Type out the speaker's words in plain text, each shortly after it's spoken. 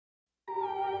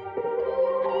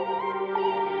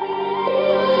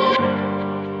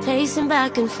pacing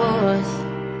back and forth.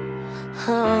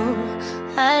 Oh,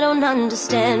 I don't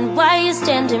understand why you're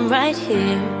standing right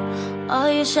here. All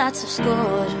your shots have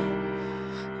scored.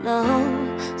 No,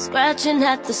 scratching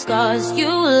at the scars you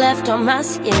left on my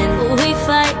skin. But we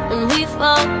fight and we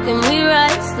fall and we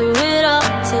rise through it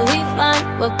all till we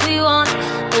find what we want,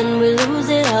 then we lose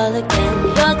it all again.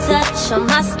 Your touch on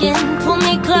my skin, pull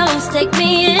me close, take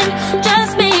me in.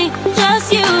 Just me,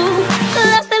 just you,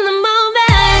 lost in the moment.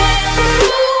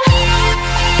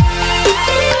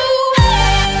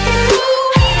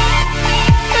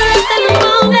 Lost in the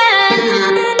moment.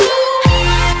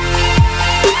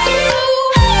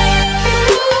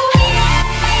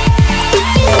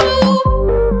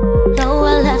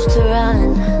 Nowhere left to run.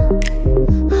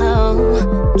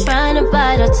 Oh, trying to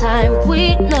bide our time.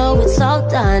 We know it's all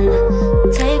done.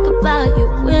 Take a bow, you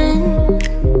win.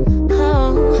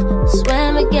 Oh,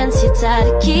 swam against your tide,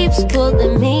 it keeps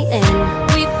pulling me in.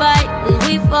 We fight and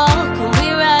we fall, can we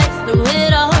rise through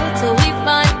it all till we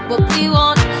find what we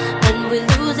want, and we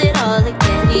lose it all again.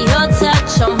 Your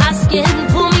touch on my skin,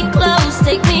 pull me close,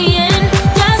 take me in.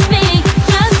 Just me,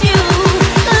 just you,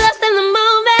 lost in the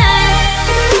moment.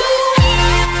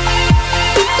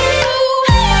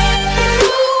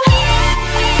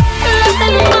 Lost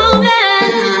in the moment.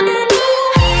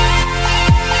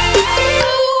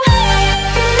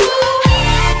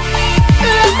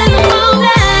 Lost in the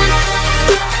moment.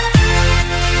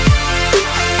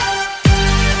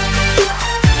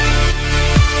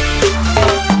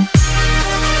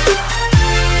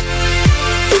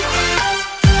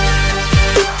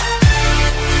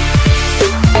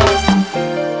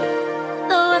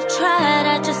 Though I've tried,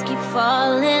 I just keep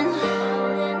falling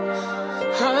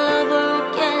all over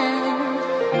again.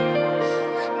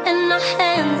 And our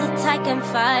hands are tight, can't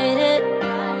fight it.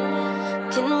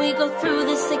 Can we go through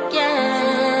this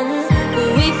again?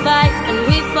 Will we fight and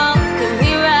we fall? Can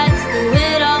we rise through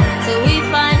it all till we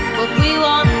find what we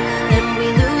want, and we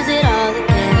lose it all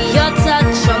again? Your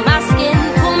touch on my skin,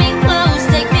 pull me close,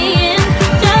 take me in.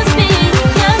 Just me,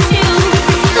 just you,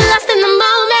 lost in the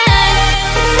moment.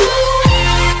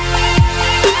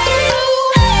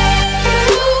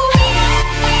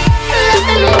 Lost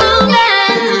in the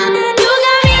moment. You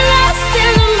got me lost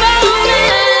in the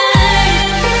moment.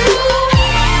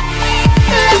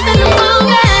 Lost in the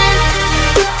moment.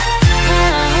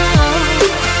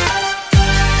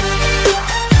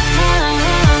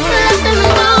 Lost in the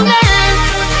moment.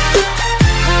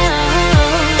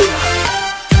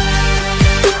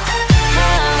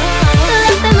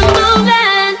 Lost in the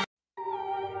moment.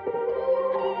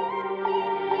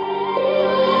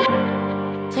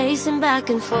 Pacing back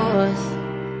and forth.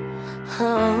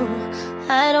 Oh,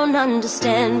 I don't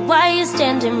understand why you're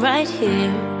standing right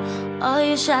here. All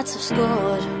your shots have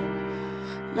scored.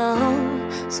 No,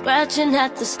 scratching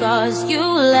at the scars you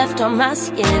left on my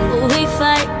skin. But we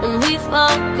fight and we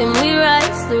fall and we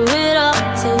rise through it all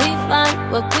till we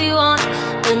find what we want,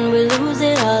 then we lose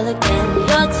it all again.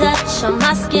 Your touch on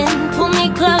my skin, pull me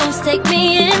close, take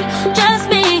me in. Just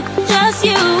me, just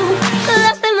you,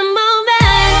 lost in the moment.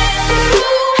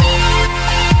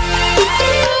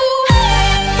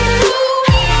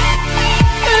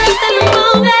 Lost in the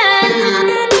moment.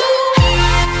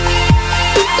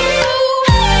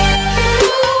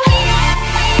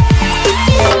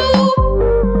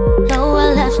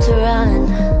 Nowhere left to run.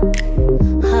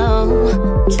 Oh,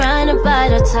 trying to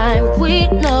bide our time. We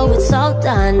know it's all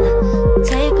done.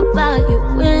 Take a bow, you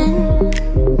win.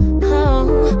 Oh,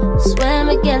 swam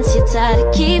against your tide,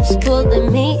 it keeps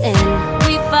pulling me in.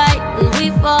 We fight and we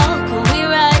fall, can we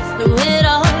rise through it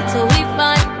all till we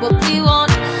find what we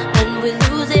want, and we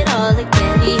lose it all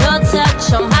again. Your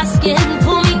touch on my skin,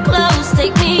 pull me close,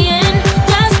 take me in.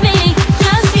 Just me,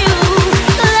 just you,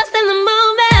 lost in the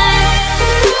moment.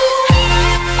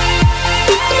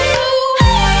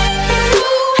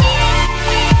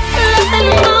 Lost in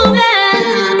the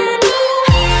moment.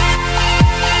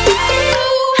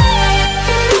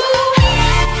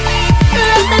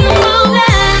 Lost in the moment.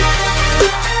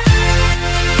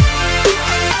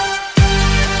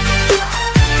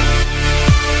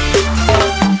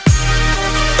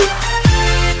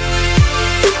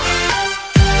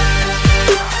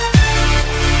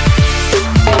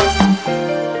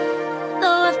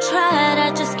 Though I've tried,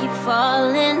 I just keep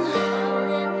falling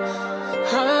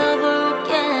all over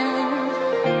again.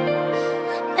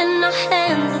 And our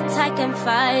hands are tight, can't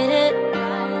fight it.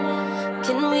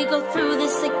 Can we go through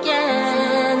this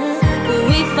again? Will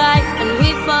we fight and we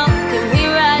fall? Can we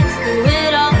rise through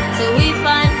it all till we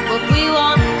find what we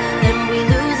want, then we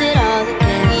lose it all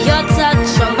again? Your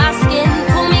touch on my skin,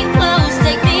 pull me close,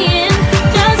 take me in.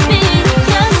 Just me,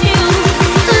 just you,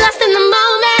 lost in the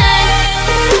moment.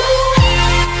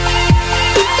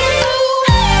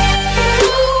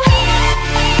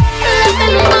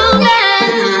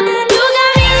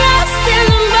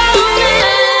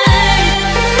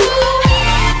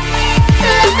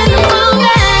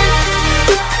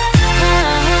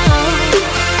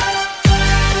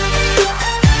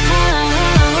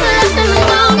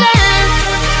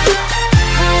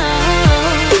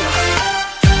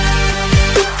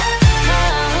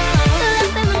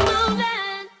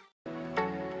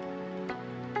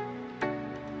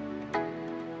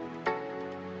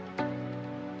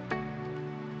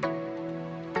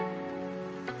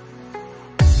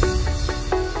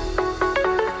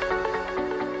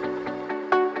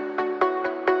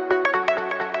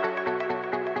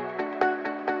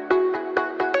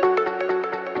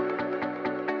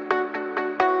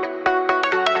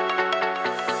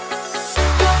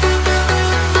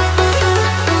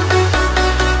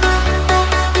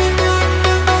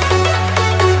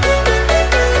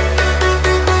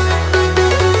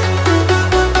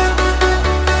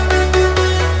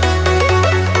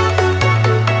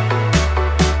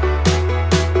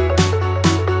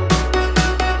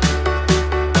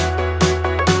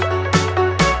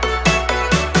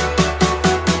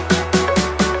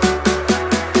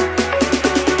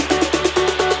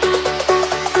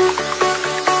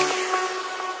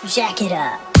 it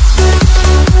up.